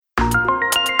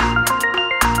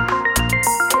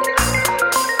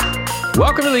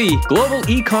Welcome to the Global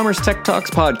E-Commerce Tech Talks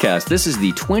podcast. This is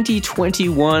the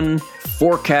 2021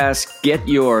 forecast. Get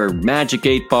your magic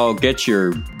 8-ball, get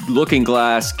your looking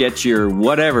glass, get your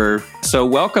whatever. So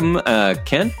welcome,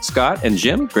 Kent, Scott, and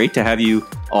Jim. Great to have you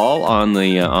all on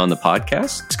the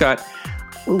podcast. Scott,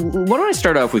 why don't I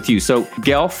start off with you? So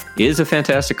Guelph is a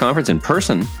fantastic conference in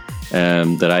person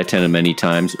that I attended many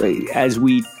times. As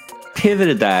we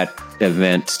pivoted that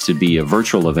event to be a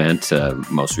virtual event,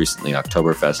 most recently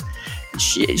Oktoberfest,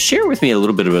 share with me a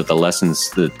little bit about the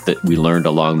lessons that we learned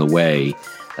along the way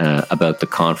about the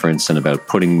conference and about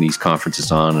putting these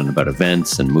conferences on and about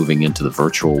events and moving into the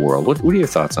virtual world. What are your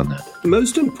thoughts on that?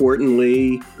 Most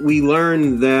importantly, we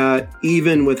learned that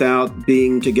even without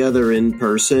being together in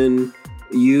person,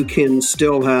 you can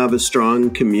still have a strong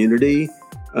community.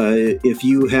 If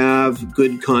you have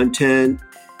good content,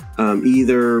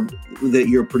 either that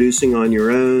you're producing on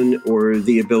your own or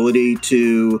the ability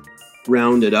to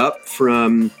round it up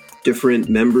from different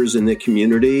members in the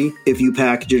community. If you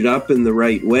package it up in the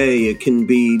right way, it can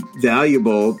be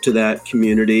valuable to that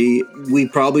community. We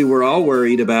probably were all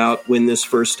worried about when this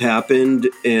first happened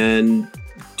and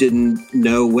didn't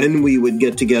know when we would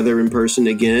get together in person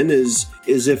again, is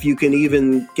if you can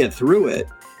even get through it.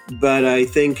 But I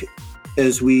think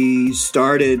as we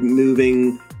started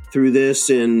moving through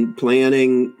this and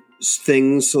planning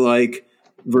things like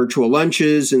virtual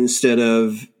lunches instead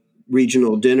of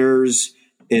regional dinners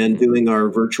and doing our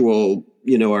virtual,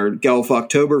 our Guelph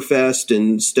Oktoberfest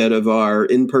instead of our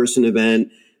in-person event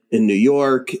in New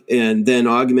York, and then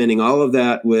augmenting all of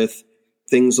that with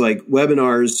things like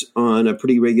webinars on a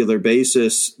pretty regular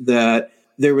basis, that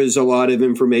there was a lot of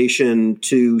information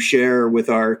to share with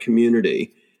our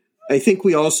community. I think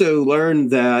we also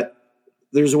learned that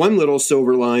there's one little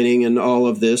silver lining in all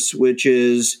of this, which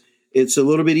is it's a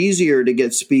little bit easier to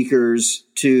get speakers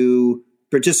to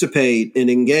participate and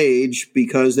engage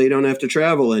because they don't have to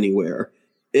travel anywhere.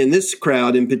 In this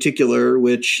crowd in particular,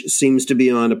 which seems to be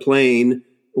on a plane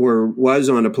or was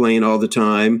on a plane all the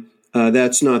time,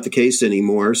 that's not the case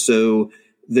anymore. So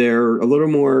they're a little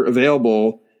more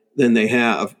available than they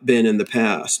have been in the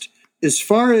past. As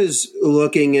far as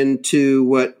looking into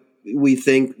what we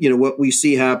think, what we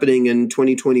see happening in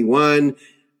 2021,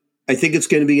 I think it's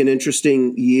going to be an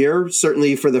interesting year,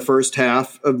 certainly for the first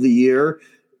half of the year.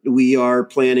 We are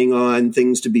planning on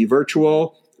things to be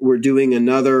virtual. We're doing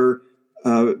another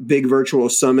big virtual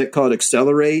summit called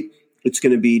Accelerate. It's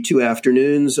going to be 2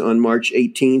 afternoons on March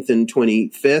 18th and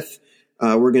 25th.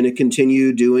 We're going to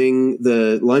continue doing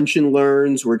the lunch and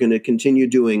learns. We're going to continue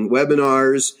doing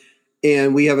webinars.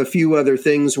 And we have a few other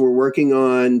things we're working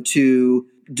on to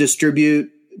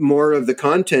distribute more of the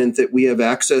content that we have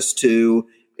access to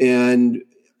and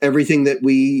everything that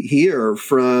we hear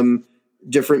from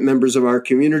different members of our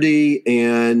community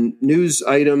and news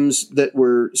items that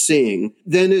we're seeing.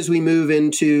 Then as we move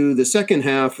into the second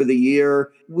half of the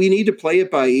year, we need to play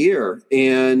it by ear.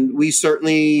 And we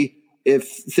certainly, if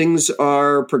things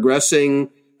are progressing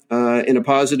in a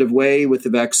positive way with the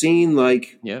vaccine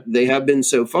like they have been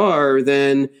so far,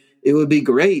 then it would be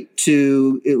great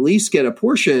to at least get a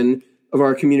portion of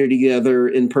our community together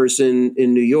in person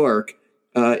in New York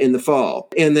in the fall,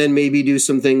 and then maybe do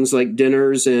some things like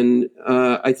dinners. And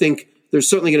I think there's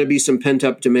certainly going to be some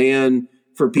pent-up demand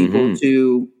for people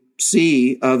to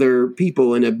see other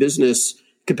people in a business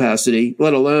capacity,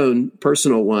 let alone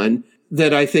personal one,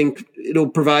 that I think it'll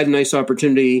provide a nice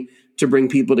opportunity to bring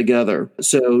people together.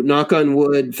 So knock on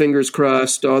wood, fingers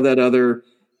crossed, all that other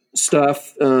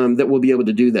stuff, that we'll be able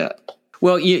to do that.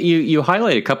 Well, you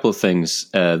highlight a couple of things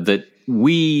that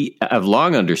we have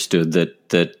long understood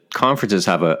that conferences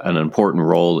have an important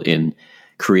role in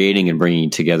creating and bringing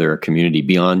together a community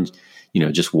beyond,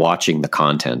 just watching the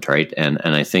content, right? And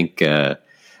I think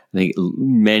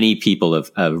many people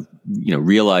have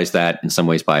realized that in some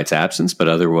ways by its absence, but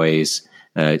other ways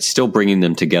it's still bringing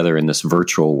them together in this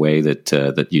virtual way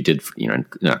that you did, in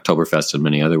Oktoberfest and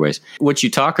many other ways. What you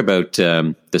talk about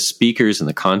the speakers and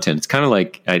the content, it's kind of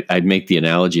like I'd make the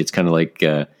analogy. It's kind of like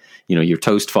your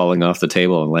toast falling off the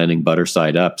table and landing butter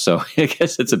side up. So I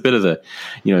guess it's a bit of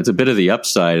the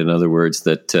upside. In other words,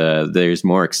 that there's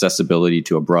more accessibility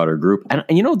to a broader group, and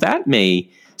that may,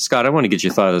 Scott, I want to get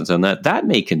your thoughts on that. That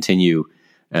may continue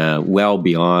well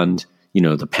beyond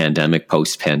the pandemic,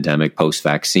 post-pandemic,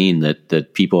 post-vaccine.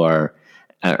 That people are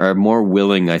more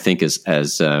willing, I think, as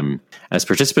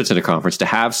participants in a conference, to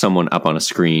have someone up on a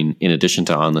screen in addition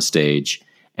to on the stage,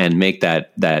 and make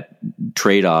that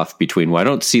trade-off between, well, I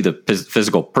don't see the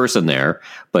physical person there,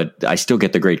 but I still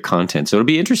get the great content. So it'll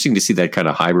be interesting to see that kind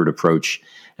of hybrid approach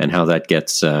and how that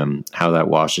gets how that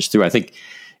washes through. I think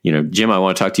Jim, I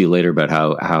want to talk to you later about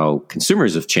how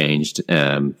consumers have changed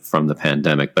from the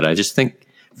pandemic. But I just think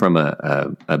from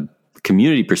a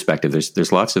community perspective,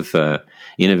 there's lots of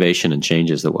innovation and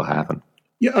changes that will happen.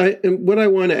 Yeah, and what I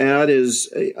want to add is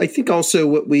I think also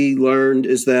what we learned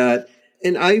is that,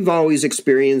 and I've always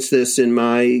experienced this in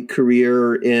my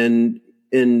career in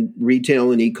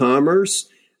retail and e-commerce,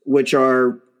 which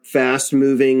are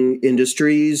fast-moving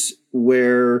industries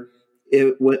where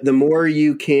the more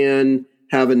you can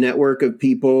have a network of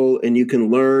people and you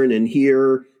can learn and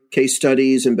hear case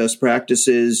studies and best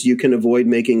practices, you can avoid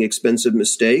making expensive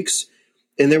mistakes.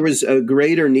 And there was a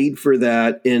greater need for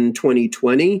that in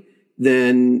 2020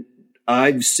 than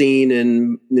I've seen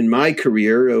in my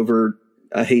career over,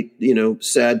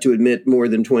 sad to admit, more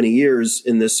than 20 years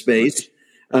in this space.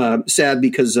 Sad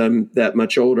because I'm that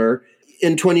much older.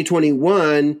 In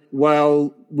 2021,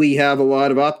 while we have a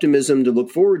lot of optimism to look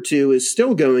forward to, is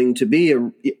still going to be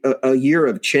a year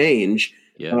of change.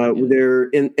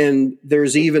 And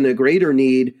there's even a greater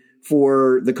need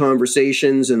for the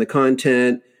conversations and the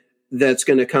content that's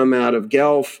going to come out of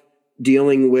Guelph,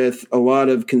 dealing with a lot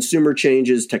of consumer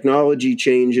changes, technology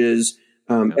changes,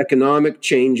 economic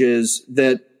changes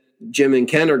that Jim and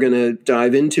Ken are going to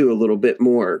dive into a little bit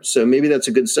more. So maybe that's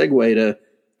a good segue to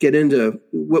get into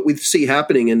what we see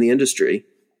happening in the industry.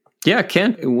 Yeah,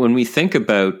 Ken, when we think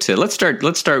about, let's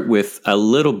start with a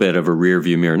little bit of a rear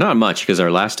view mirror. Not much, because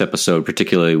our last episode,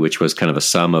 particularly, which was kind of a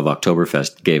sum of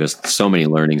Oktoberfest, gave us so many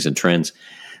learnings and trends.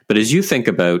 But as you think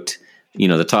about,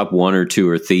 the top one or two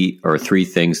or three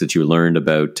things that you learned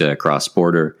about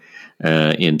cross-border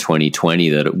in 2020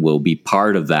 that will be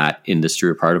part of that industry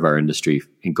or part of our industry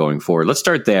going forward. Let's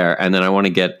start there, and then I want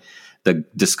to get the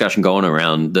discussion going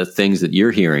around the things that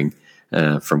you're hearing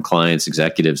from clients,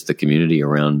 executives, the community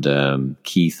around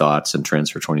key thoughts and trends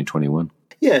for 2021.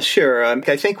 Yeah, sure.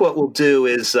 I think what we'll do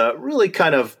is really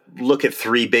kind of look at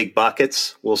three big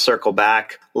buckets. We'll circle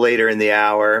back later in the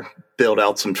hour, build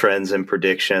out some trends and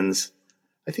predictions.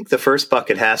 I think the first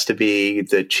bucket has to be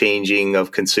the changing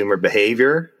of consumer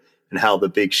behavior and how the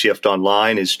big shift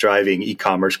online is driving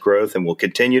e-commerce growth and will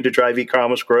continue to drive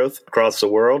e-commerce growth across the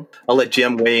world. I'll let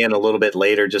Jim weigh in a little bit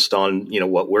later just on,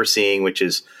 what we're seeing, which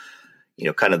is,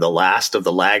 kind of the last of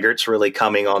the laggards really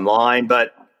coming online.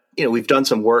 But, we've done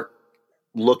some work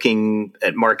looking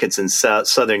at markets in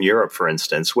Southern Europe, for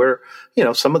instance, where,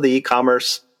 some of the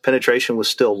e-commerce penetration was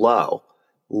still low.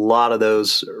 A lot of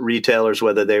those retailers,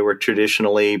 whether they were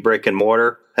traditionally brick and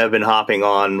mortar, have been hopping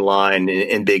online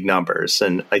in big numbers.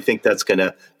 And I think that's going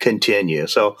to continue.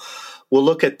 So we'll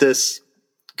look at this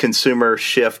consumer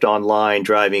shift online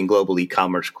driving global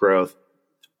e-commerce growth.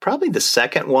 Probably the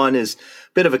second one is a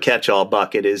bit of a catch-all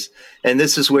bucket and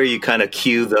this is where you kind of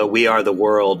cue the "We Are the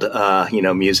World,"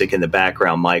 music in the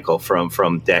background, Michael,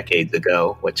 from decades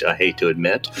ago, which I hate to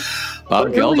admit. Bob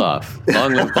Geldof.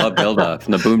 Long live Bob Geldof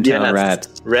and the Boomtown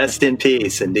Rats. Rest in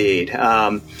peace, indeed.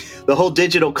 The whole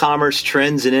digital commerce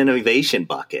trends and innovation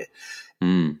bucket.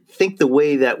 I think the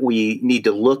way that we need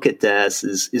to look at this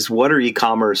is what are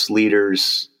e-commerce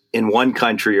leaders in one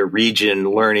country or region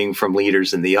learning from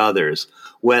leaders in the others,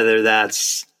 whether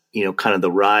that's, kind of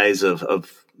the rise of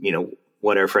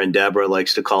what our friend Deborah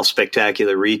likes to call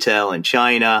spectacular retail in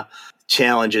China,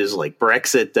 challenges like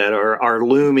Brexit that are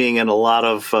looming and a lot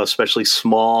of especially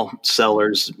small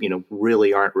sellers,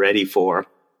 really aren't ready for.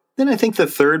 Then I think the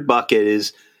third bucket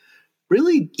is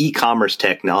really e-commerce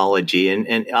technology.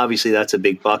 And obviously that's a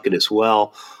big bucket as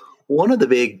well. One of the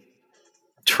big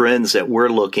trends that we're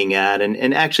looking at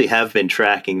and actually have been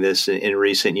tracking this in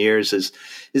recent years is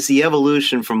the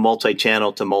evolution from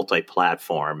multi-channel to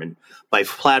multi-platform. And by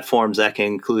platforms, that can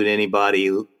include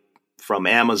anybody from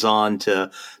Amazon to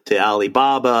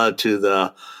Alibaba to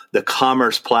the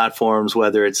commerce platforms,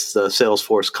 whether it's the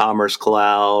Salesforce Commerce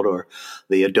Cloud or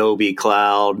the Adobe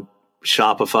Cloud.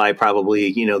 Shopify,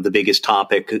 probably, the biggest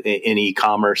topic in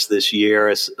e-commerce this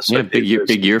year. Big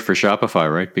year for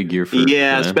Shopify, right? Big year for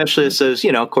especially as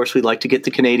of course, we'd like to get the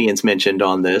Canadians mentioned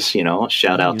on this.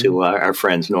 Shout out to our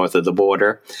friends north of the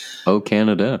border. Oh,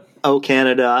 Canada.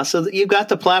 So you've got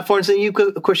the platforms, and you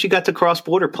got the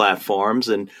cross-border platforms,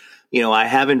 and I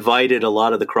have invited a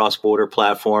lot of the cross-border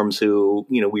platforms who,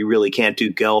 we really can't do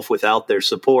Guelph without their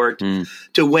support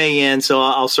to weigh in. So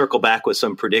I'll circle back with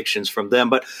some predictions from them.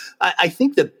 But I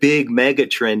think the big mega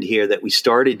trend here that we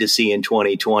started to see in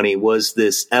 2020 was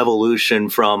this evolution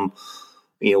from,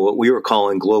 what we were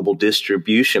calling global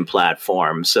distribution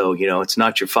platforms. So, it's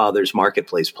not your father's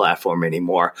marketplace platform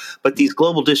anymore, but these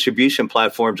global distribution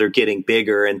platforms are getting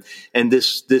bigger. And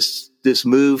this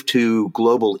move to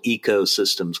global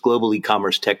ecosystems, global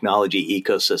e-commerce technology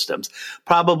ecosystems,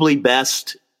 probably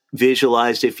best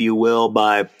visualized, if you will,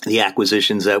 by the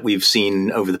acquisitions that we've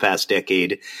seen over the past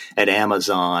decade at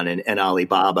Amazon and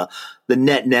Alibaba. The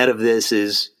net of this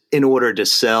is, in order to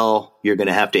sell, you're going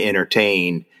to have to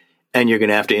entertain, and you're going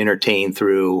to have to entertain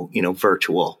through,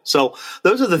 virtual. So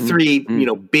those are the three,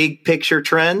 big picture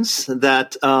trends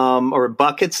that, or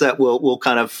buckets that we'll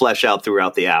kind of flesh out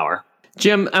throughout the hour.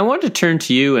 Jim, I want to turn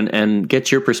to you and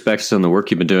get your perspectives on the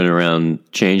work you've been doing around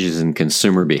changes in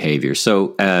consumer behavior.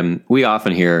 So we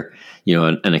often hear,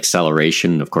 an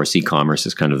acceleration. Of course, e-commerce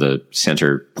is kind of the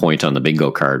center point on the bingo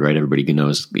card, right? Everybody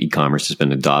knows e-commerce has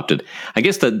been adopted. I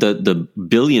guess the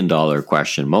billion-dollar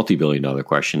question, multi-billion-dollar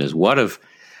question is what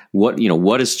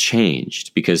has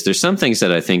changed? Because there's some things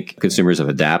that I think consumers have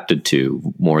adapted to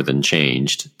more than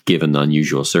changed, given the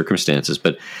unusual circumstances.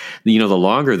 But, the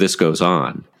longer this goes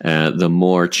on, the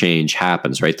more change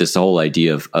happens, right? This whole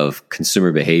idea of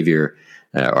consumer behavior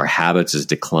or habits as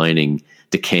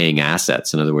decaying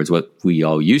assets. In other words, what we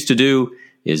all used to do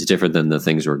is different than the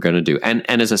things we're going to do. And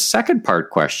as a second part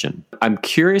question, I'm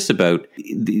curious about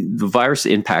the virus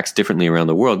impacts differently around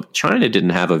the world. China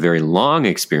didn't have a very long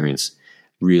experience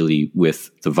really with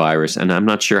the virus. And I'm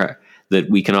not sure that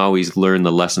we can always learn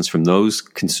the lessons from those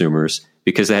consumers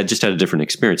because they had a different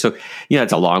experience. So,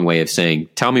 it's a long way of saying,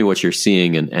 tell me what you're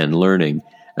seeing and learning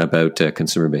about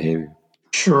consumer behavior.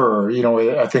 Sure.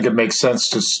 I think it makes sense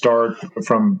to start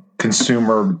from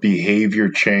consumer behavior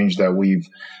change that we've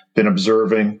been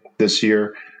observing this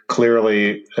year.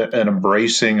 Clearly an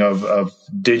embracing of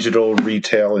digital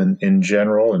retail in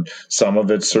general, and some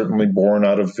of it's certainly born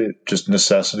out of just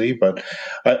necessity. But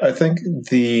I think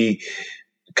the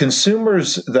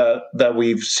consumers that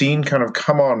we've seen kind of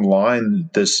come online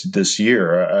this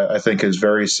year, I think is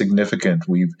very significant.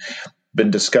 We've been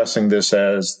discussing this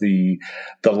as the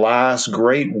last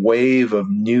great wave of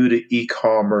new to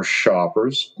e-commerce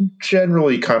shoppers,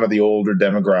 generally kind of the older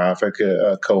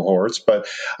demographic cohorts, but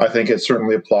I think it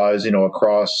certainly applies,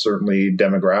 across certainly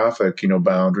demographic,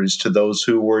 boundaries to those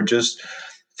who were just,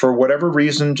 for whatever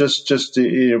reason, just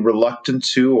reluctant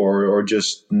to or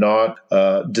just not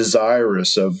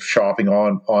desirous of shopping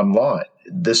online.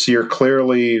 This year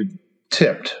clearly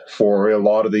tipped for a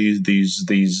lot of these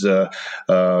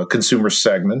consumer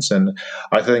segments, and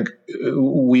I think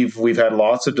we've had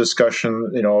lots of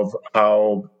discussion, of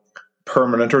how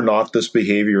permanent or not this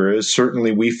behavior is.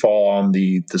 Certainly, we fall on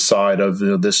the side of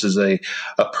this is a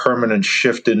permanent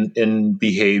shift in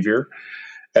behavior.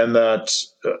 And that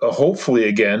hopefully,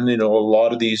 again, a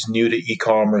lot of these new to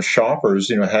e-commerce shoppers,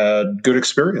 had good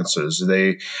experiences.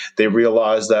 They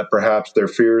realized that perhaps their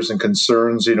fears and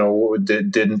concerns,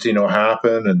 didn't,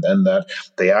 happen, and that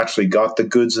they actually got the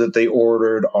goods that they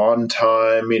ordered on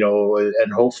time,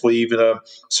 and hopefully even a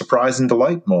surprise and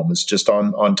delight moments just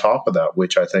on top of that,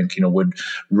 which I think, would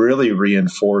really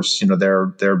reinforce,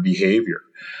 their behavior.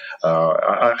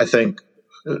 I think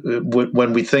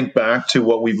when we think back to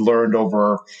what we've learned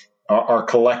over our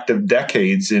collective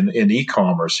decades in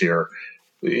e-commerce here,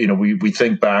 we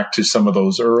think back to some of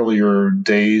those earlier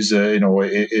days,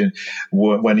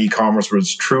 when e-commerce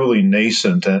was truly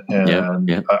nascent,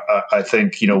 and I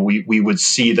think we would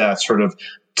see that sort of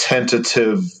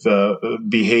tentative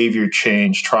behavior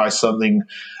change. Try something,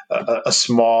 a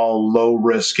small, low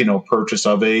risk, purchase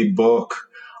of a book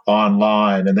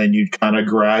online, and then you'd kind of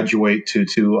graduate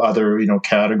to other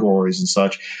categories and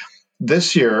such.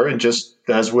 This year, and just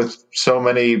as with so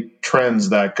many trends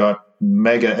that got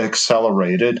mega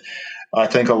accelerated, I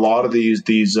think a lot of these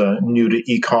new to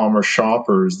e-commerce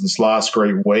shoppers, this last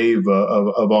great wave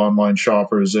of online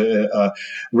shoppers,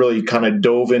 really kind of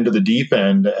dove into the deep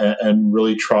end and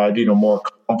really tried more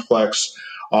complex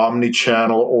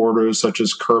omni-channel orders such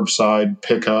as curbside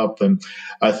pickup. And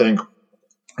I think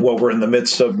what we're in the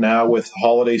midst of now with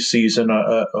holiday season,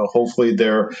 hopefully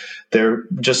they're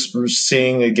just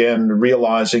seeing again,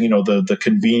 realizing the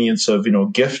convenience of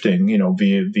gifting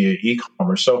via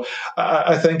e-commerce. So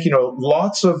I think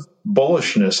lots of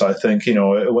bullishness. I think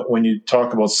when you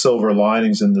talk about silver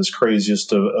linings in this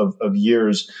craziest of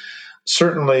years,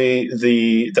 certainly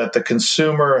that the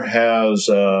consumer has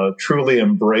truly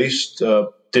embraced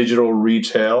digital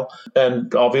retail.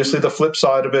 And obviously the flip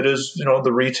side of it is,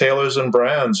 the retailers and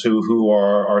brands who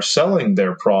are selling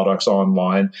their products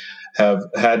online have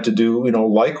had to do,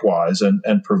 likewise and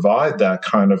provide that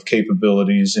kind of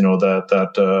capabilities,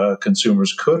 that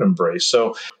consumers could embrace.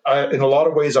 So in a lot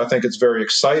of ways, I think it's very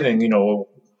exciting,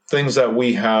 things that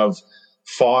we have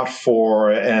fought for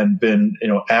and been,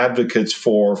 advocates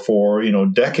for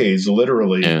decades,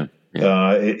 literally. Yeah.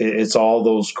 It's all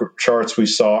those charts we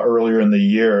saw earlier in the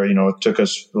year. It took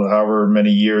us however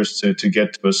many years to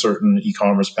get to a certain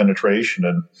e-commerce penetration,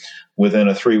 and within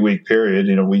a 3-week period,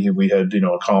 we had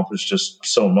accomplished just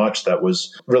so much that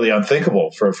was really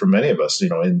unthinkable for many of us,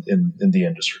 in the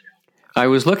industry. I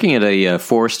was looking at a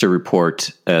Forrester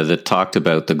report that talked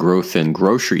about the growth in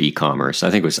grocery e-commerce.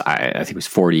 I think it was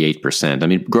 48%. I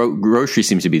mean, grocery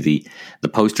seems to be the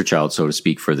poster child, so to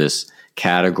speak, for this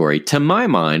category. To my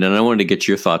mind, and I wanted to get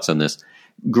your thoughts on this,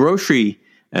 grocery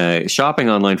shopping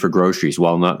online for groceries,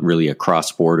 while not really a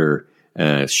cross-border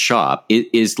shop, it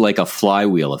is like a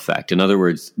flywheel effect. In other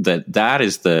words, that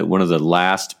is one of the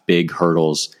last big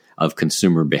hurdles of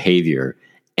consumer behavior.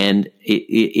 And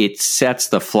it sets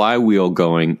the flywheel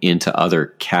going into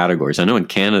other categories. I know in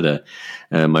Canada,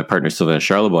 my partner Sylvain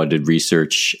Charlebois did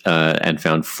research and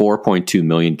found 4.2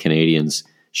 million Canadians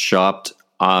shopped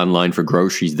online for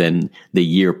groceries than the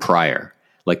year prior.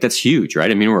 Like, that's huge, right?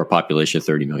 I mean, we're a population of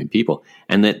 30 million people.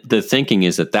 And that the thinking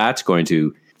is that that's going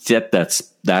to set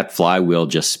that flywheel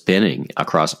just spinning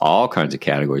across all kinds of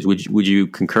categories. Would you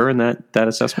concur in that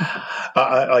assessment?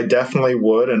 I definitely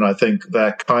would, and I think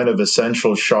that kind of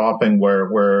essential shopping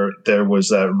where there was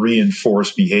that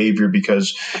reinforced behavior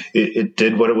because it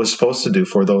did what it was supposed to do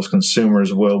for those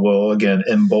consumers will again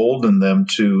embolden them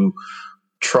to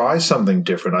try something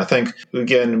different. I think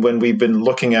again when we've been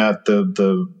looking at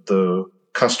the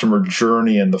customer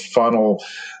journey and the funnel,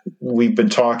 we've been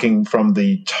talking from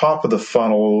the top of the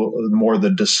funnel, more the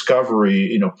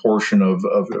discovery, portion of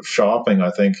shopping.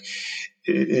 I think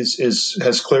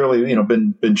has clearly,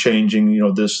 been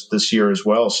changing, this year as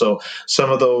well. So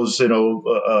some of those,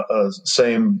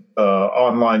 same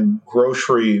online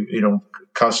grocery,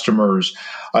 customers,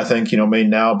 I think, may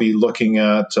now be looking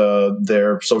at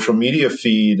their social media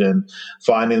feed and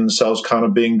finding themselves kind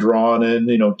of being drawn in,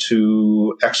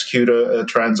 to execute a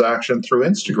transaction through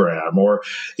Instagram or,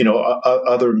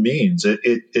 other means.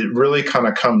 It really kind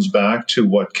of comes back to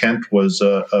what Kent was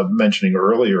mentioning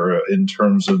earlier in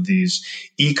terms of these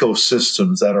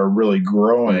ecosystems that are really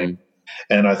growing.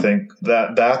 And I think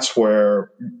that's where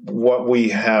what we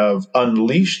have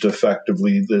unleashed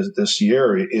effectively this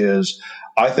year is,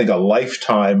 I think, a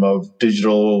lifetime of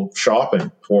digital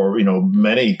shopping for,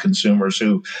 many consumers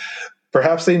who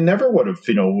perhaps they never would have,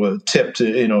 tipped,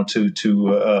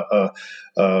 to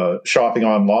shopping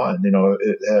online,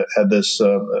 had this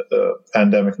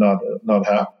pandemic not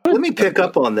happened. Let me pick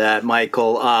up on that,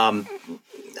 Michael.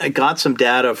 I got some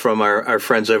data from our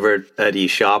friends over at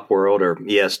eShopWorld, or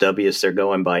ESW as they're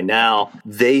going by now.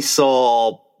 They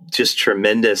saw just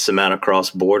tremendous amount of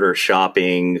cross-border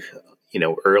shopping,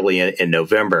 early in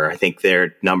November. I think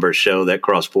their numbers show that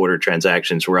cross-border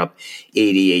transactions were up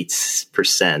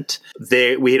 88%.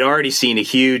 We had already seen a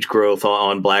huge growth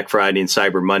on Black Friday and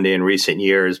Cyber Monday in recent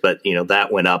years, but,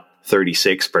 that went up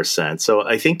 36%. So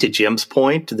I think to Jim's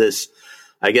point,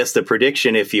 I guess the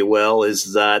prediction, if you will,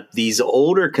 is that these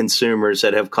older consumers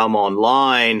that have come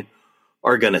online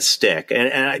are going to stick.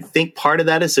 And I think part of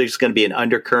that is there's going to be an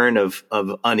undercurrent of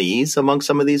unease among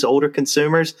some of these older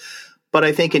consumers. But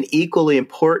I think an equally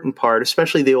important part,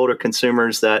 especially the older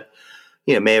consumers that,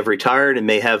 may have retired and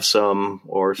may have some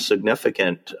or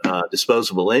significant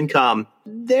disposable income,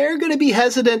 they're going to be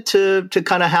hesitant to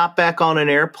kind of hop back on an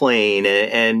airplane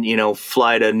and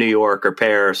fly to New York or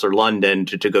Paris or London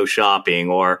to go shopping,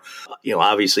 or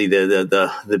obviously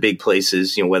the big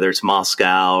places, whether it's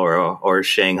Moscow or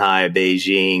Shanghai,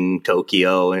 Beijing,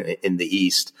 Tokyo in the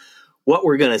East. What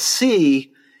we're going to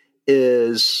see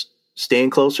is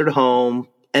staying closer to home,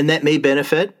 and that may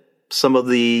benefit some of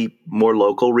the more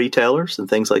local retailers and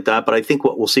things like that. But I think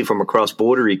what we'll see from a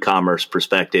cross-border e-commerce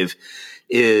perspective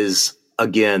is,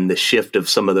 again, the shift of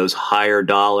some of those higher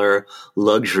dollar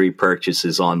luxury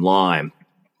purchases online.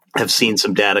 I've seen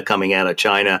some data coming out of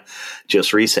China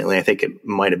just recently. I think it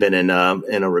might have been in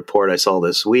a report I saw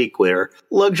this week, where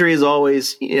luxury is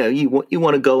always, you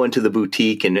want to go into the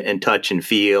boutique and touch and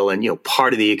feel. And,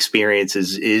 part of the experience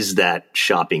is that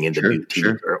shopping in the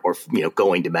boutique or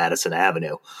going to Madison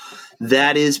Avenue.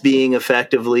 That is being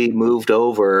effectively moved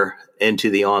over into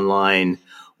the online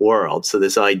world. So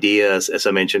this idea, as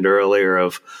I mentioned earlier,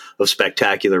 of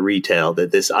spectacular retail,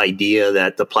 that this idea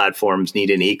that the platforms need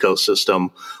an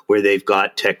ecosystem where they've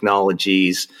got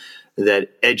technologies that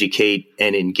educate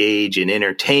and engage and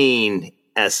entertain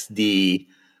as the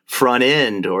front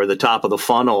end or the top of the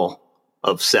funnel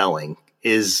of selling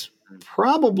is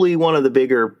probably one of the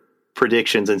bigger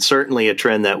predictions, and certainly a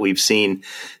trend that we've seen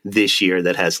this year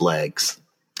that has legs.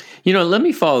 Let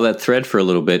me follow that thread for a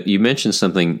little bit. You mentioned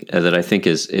something that I think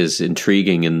is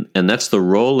intriguing, and that's the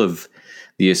role of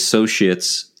the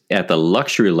associates at the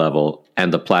luxury level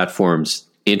and the platforms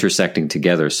intersecting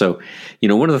together. So,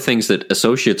 one of the things that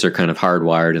associates are kind of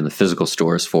hardwired in the physical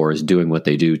stores for is doing what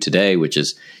they do today, which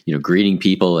is, greeting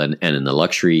people and in the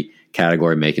luxury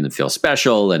category, making them feel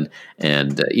special. And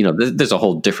there's a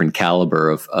whole different caliber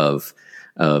of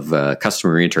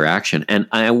customer interaction. And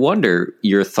I wonder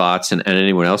your thoughts and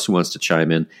anyone else who wants to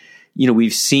chime in.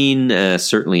 We've seen,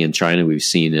 certainly in China, we've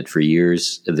seen it for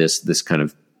years, this kind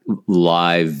of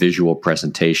live visual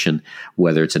presentation,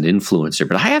 whether it's an influencer.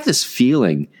 But I have this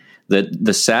feeling that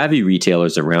the savvy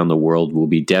retailers around the world will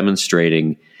be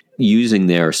demonstrating using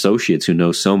their associates who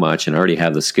know so much and already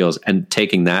have the skills and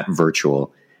taking that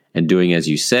virtual and doing, as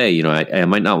you say, I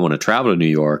might not want to travel to New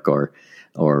York or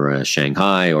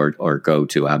Shanghai or go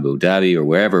to Abu Dhabi or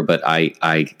wherever, but I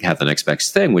have the next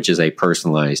best thing, which is a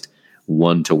personalized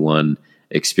one-to-one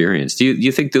experience. Do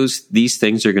you think these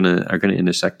things are gonna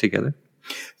intersect together?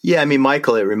 Yeah, I mean,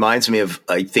 Michael, it reminds me of,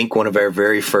 I think, one of our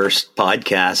very first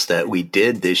podcasts that we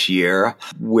did this year,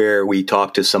 where we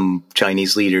talked to some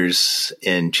Chinese leaders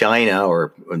in China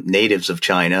or natives of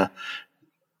China.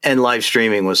 And live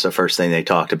streaming was the first thing they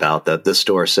talked about, the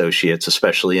store associates,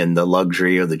 especially in the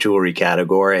luxury or the jewelry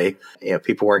category.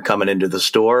 People weren't coming into the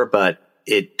store, but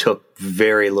it took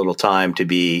very little time to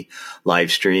be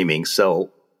live streaming.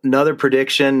 So another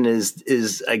prediction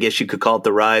is I guess you could call it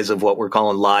the rise of what we're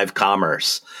calling live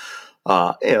commerce.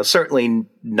 Certainly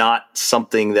not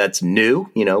something that's new.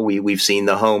 We've seen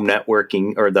the home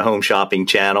networking or the home shopping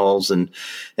channels and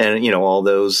all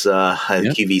those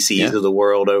QVCs of the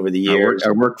world over the years.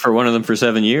 I worked for one of them for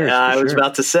 7 years. I was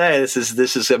about to say this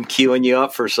is I'm queuing you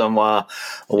up for some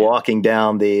walking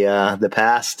down the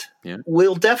past. Yeah.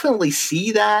 We'll definitely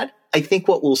see that. I think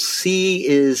what we'll see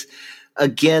is,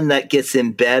 again, that gets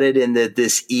embedded in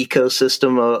this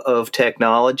ecosystem of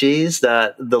technologies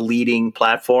that the leading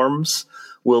platforms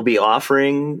will be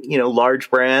offering,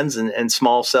 large brands and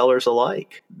small sellers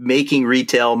alike. Making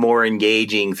retail more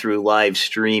engaging through live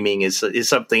streaming is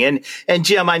something. And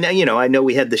Jim, I know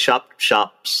we had the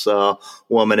shops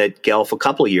woman at Guelph a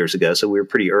couple of years ago, so we were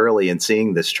pretty early in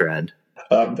seeing this trend.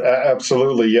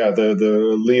 Absolutely, yeah. The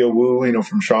Leah Wu,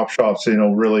 from Shops,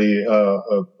 really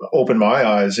opened my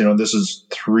eyes. This is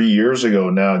 3 years ago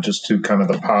now, just to kind of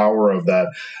the power of that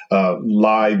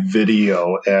live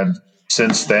video. And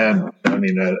since then, I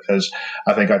mean, as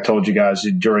I think I told you guys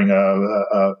during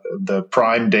the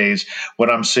Prime days, when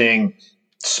I'm seeing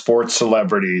sports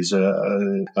celebrities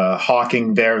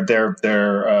hawking their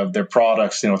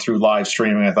products, through live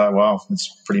streaming, I thought, well, it's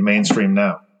pretty mainstream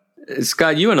now.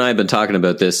 Scott, you and I have been talking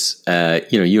about this.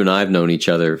 You and I have known each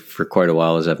other for quite a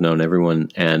while, as I've known everyone.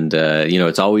 And,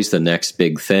 it's always the next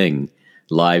big thing.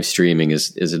 Live streaming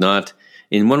is not,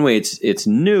 in one way, it's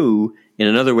new. In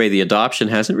another way, the adoption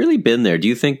hasn't really been there. Do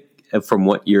you think, from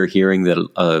what you're hearing,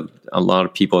 that a lot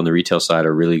of people on the retail side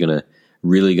are really going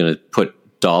to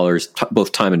put dollars,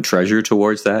 both time and treasure,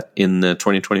 towards that in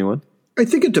 2021? I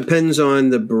think it depends on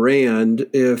the brand.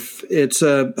 If it's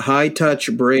a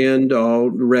high-touch brand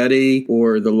already,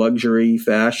 or the luxury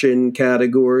fashion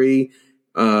category,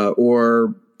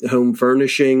 or home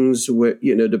furnishings,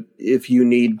 if you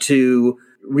need to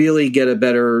really get a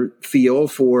better feel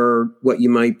for what you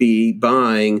might be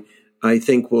buying, I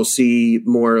think we'll see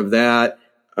more of that,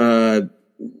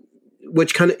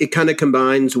 which kind of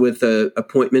combines with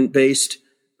appointment-based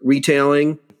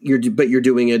retailing. But you're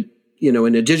doing it,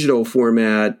 in a digital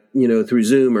format, through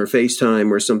Zoom or FaceTime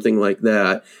or something like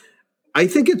that. I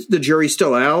think the jury's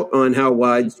still out on how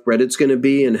widespread it's going to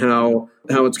be and how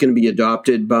it's going to be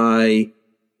adopted by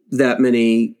that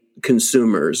many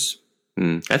consumers.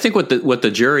 I think what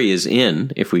the jury is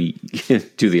in, if we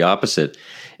do the opposite,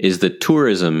 is that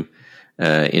tourism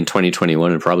in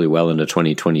 2021 and probably well into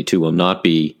 2022 will not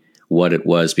be what it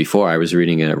was before. I was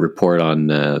reading a report on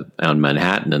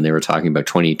Manhattan, and they were talking about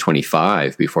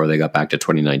 2025 before they got back to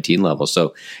 2019 levels.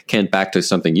 So, Kent, back to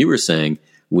something you were saying,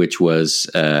 which was,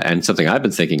 and something I've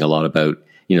been thinking a lot about.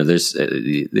 There's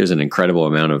an incredible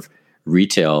amount of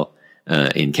retail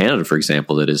in Canada, for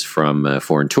example, that is from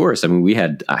foreign tourists. I mean, we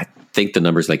had, I think the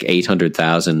number's like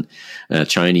 800,000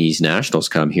 Chinese nationals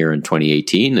come here in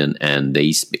 2018, and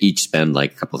they each spend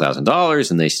like a couple $1,000s,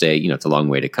 and they stay. It's a long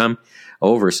way to come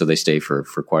over, so they stay for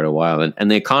quite a while, and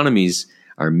the economies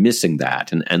are missing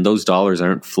that, and those dollars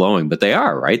aren't flowing, but they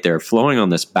are, right? They're flowing on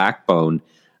this backbone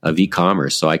of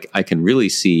e-commerce. So I can really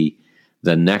see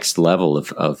the next level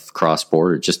of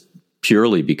cross-border just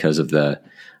purely because of the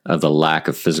lack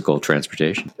of physical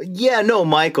transportation. Yeah, no,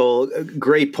 Michael,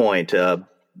 great point.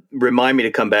 Remind me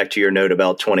to come back to your note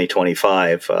about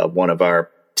 2025. One of our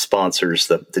sponsors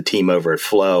the team over at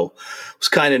Flow, was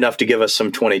kind enough to give us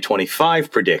some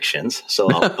 2025 predictions.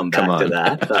 So I'll come back to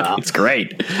that. It's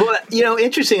great. But,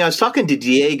 interesting. I was talking to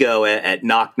Diego at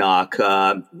Knock Knock.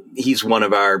 He's one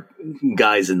of our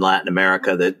guys in Latin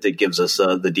America that gives us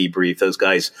the debrief. Those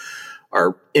guys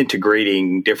are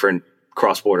integrating different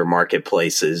cross-border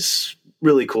marketplaces.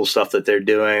 Really cool stuff that they're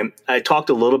doing. I talked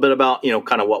a little bit about,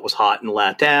 kind of what was hot in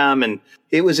LATAM. And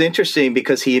it was interesting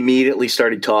because he immediately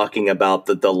started talking about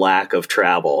the lack of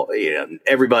travel.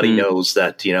 Everybody knows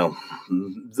that,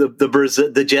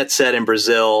 the jet set in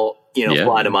Brazil,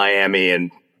 fly to Miami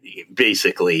and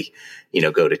basically,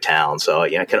 go to town. So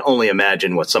I can only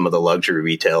imagine what some of the luxury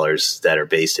retailers that are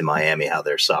based in Miami, how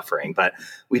they're suffering. But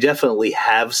we definitely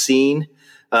have seen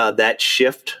that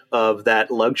shift of that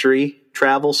luxury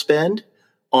travel spend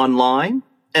online.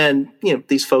 And,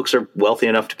 these folks are wealthy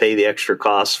enough to pay the extra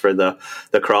costs for the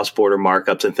cross-border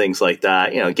markups and things like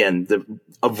that. Again,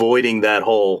 avoiding that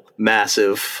whole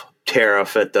massive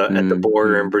tariff at the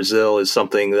border in Brazil is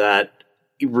something that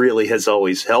really has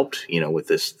always helped, with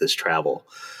this travel.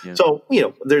 Yeah. So,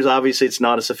 there's obviously it's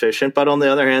not as efficient, but on the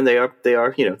other hand, they are,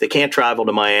 they can't travel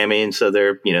to Miami. And so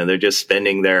they're just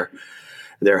spending their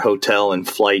hotel and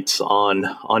flights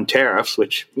on tariffs,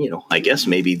 which, I guess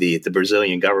maybe the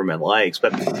Brazilian government likes.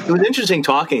 But it was interesting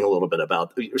talking a little bit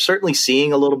about, we're certainly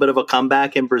seeing a little bit of a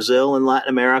comeback in Brazil and Latin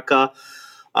America.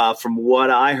 From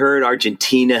what I heard,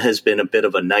 Argentina has been a bit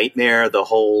of a nightmare. The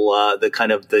whole,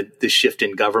 the shift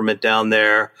in government down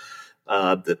there,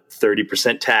 the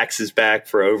 30% tax is back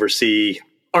for overseas.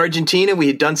 Argentina, we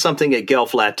had done something at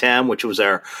Guelph LATAM, which was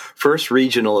our first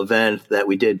regional event that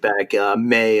we did back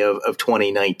May of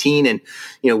 2019. And,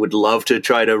 would love to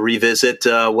try to revisit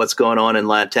what's going on in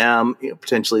LATAM,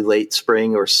 potentially late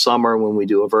spring or summer when we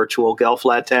do a virtual Guelph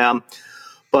LATAM.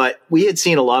 But we had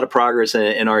seen a lot of progress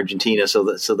in Argentina, so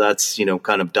that's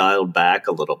kind of dialed back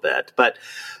a little bit. But,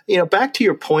 back to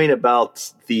your point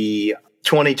about the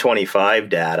 2025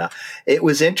 data. It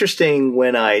was interesting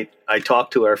when I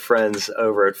talked to our friends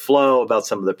over at Flow about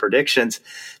some of the predictions.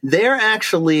 They're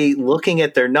actually looking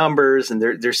at their numbers and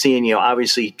they're seeing,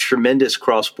 obviously tremendous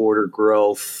cross-border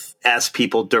growth as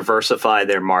people diversify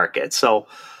their market. So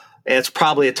it's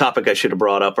probably a topic I should have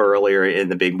brought up earlier in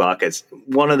the big buckets.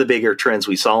 One of the bigger trends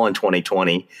we saw in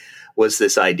 2020 was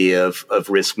this idea of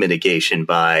risk mitigation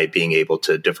by being able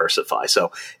to diversify.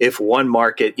 So if one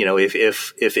market,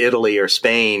 if Italy or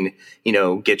Spain,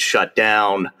 gets shut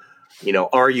down,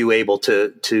 are you able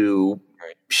to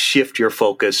shift your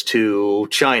focus to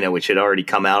China, which had already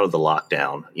come out of the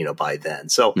lockdown, by then.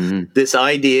 So this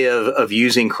idea of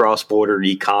using cross-border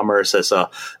e-commerce as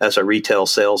a retail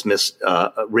sales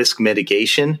risk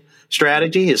mitigation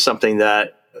strategy is something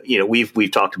that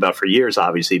we've talked about for years,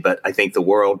 obviously, but I think the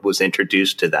world was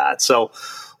introduced to that. So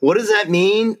what does that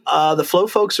mean? The Flow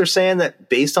folks are saying that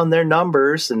based on their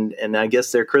numbers and I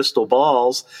guess their crystal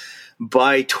balls,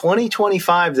 by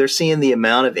 2025, they're seeing the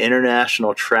amount of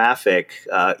international traffic,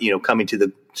 coming to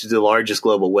the largest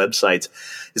global websites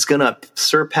is going to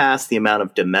surpass the amount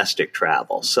of domestic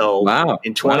travel. So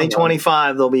in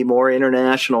 2025, there'll be more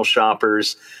international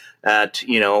shoppers at,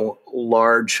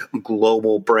 large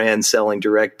global brands selling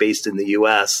direct based in the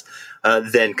U.S.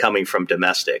 Than coming from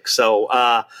domestic. So,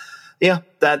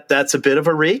 that's a bit of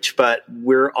a reach, but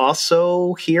we're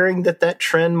also hearing that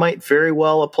trend might very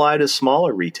well apply to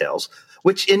smaller retails,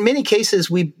 which in many cases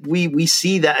we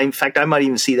see that. In fact, I might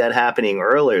even see that happening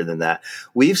earlier than that.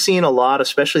 We've seen a lot,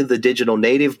 especially the digital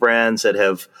native brands that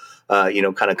have,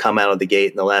 kind of come out of the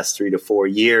gate in the last 3 to 4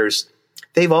 years.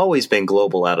 They've always been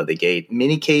global out of the gate. In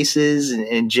many cases,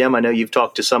 and Jim, I know you've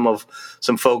talked to some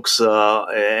folks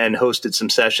and hosted some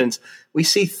sessions. We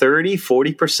see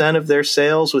 30-40% of their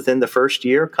sales within the first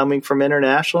year coming from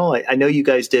international. I know you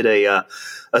guys did a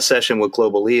session with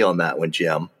Global E on that one,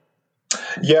 Jim.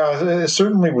 Yeah,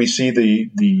 certainly we see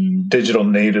the digital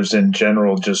natives in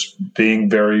general just being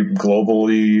very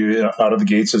globally out of the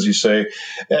gates, as you say.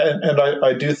 And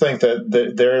I do think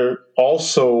that they're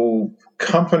also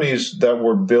companies that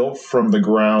were built from the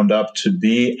ground up to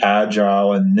be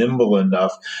agile and nimble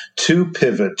enough to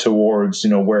pivot towards,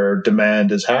 where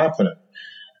demand is happening.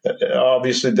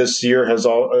 Obviously, this year has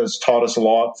taught us a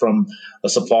lot from a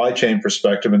supply chain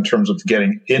perspective in terms of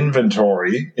getting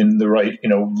inventory in the right,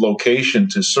 location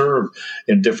to serve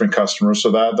in different customers.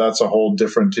 So that's a whole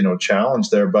different,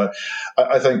 challenge there. But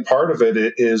I think part of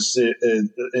it is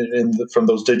from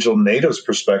those digital natives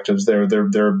perspectives,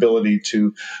 their ability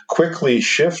to quickly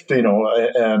shift,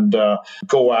 and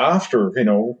go after,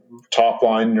 top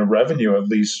line revenue, at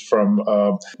least from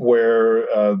where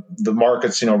the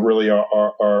markets, really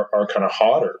are are kind of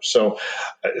hotter. So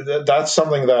that's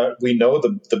something that we know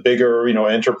the bigger,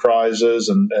 enterprises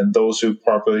and those who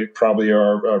probably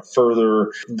are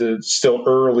further, still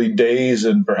early days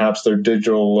and perhaps their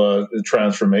digital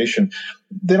transformation,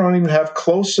 they don't even have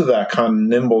close to that kind of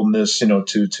nimbleness,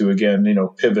 to again,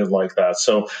 pivot like that.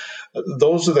 So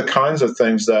those are the kinds of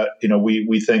things that,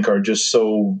 we think are just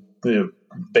so,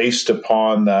 based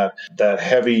upon that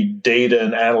heavy data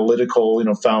and analytical,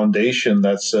 foundation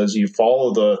that says you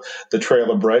follow the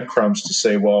trail of breadcrumbs to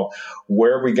say, well,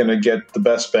 where are we going to get the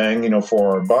best bang,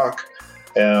 for our buck?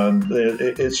 And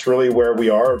it's really where we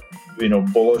are,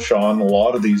 bullish on a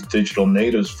lot of these digital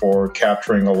natives for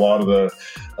capturing a lot of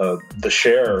the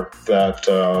share that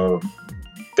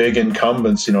big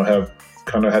incumbents, have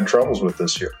kind of had troubles with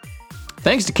this year.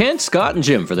 Thanks to Kent, Scott, and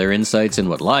Jim for their insights in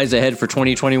what lies ahead for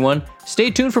 2021. Stay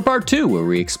tuned for part 2, where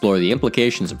we explore the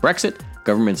implications of Brexit,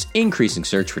 government's increasing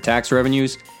search for tax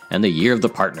revenues, and the year of the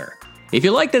partner. If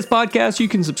you like this podcast, you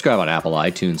can subscribe on Apple,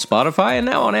 iTunes, Spotify, and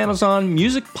now on Amazon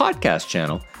Music Podcast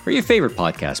Channel, or your favorite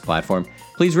podcast platform.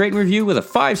 Please rate and review with a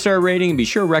 5-star rating, and be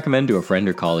sure to recommend to a friend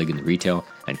or colleague in the retail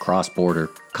and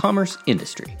cross-border commerce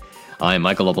industry. I'm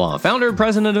Michael LeBlanc, founder and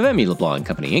president of M.E. LeBlanc &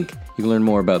 Company, Inc. You can learn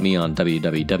more about me on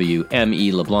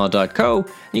www.meleblanc.co.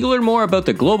 You can learn more about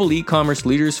the Global E-Commerce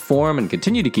Leaders Forum and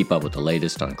continue to keep up with the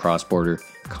latest on cross-border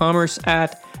commerce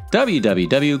at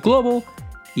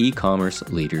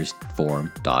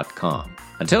www.globalecommerceleadersforum.com.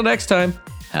 Until next time,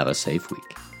 have a safe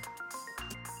week.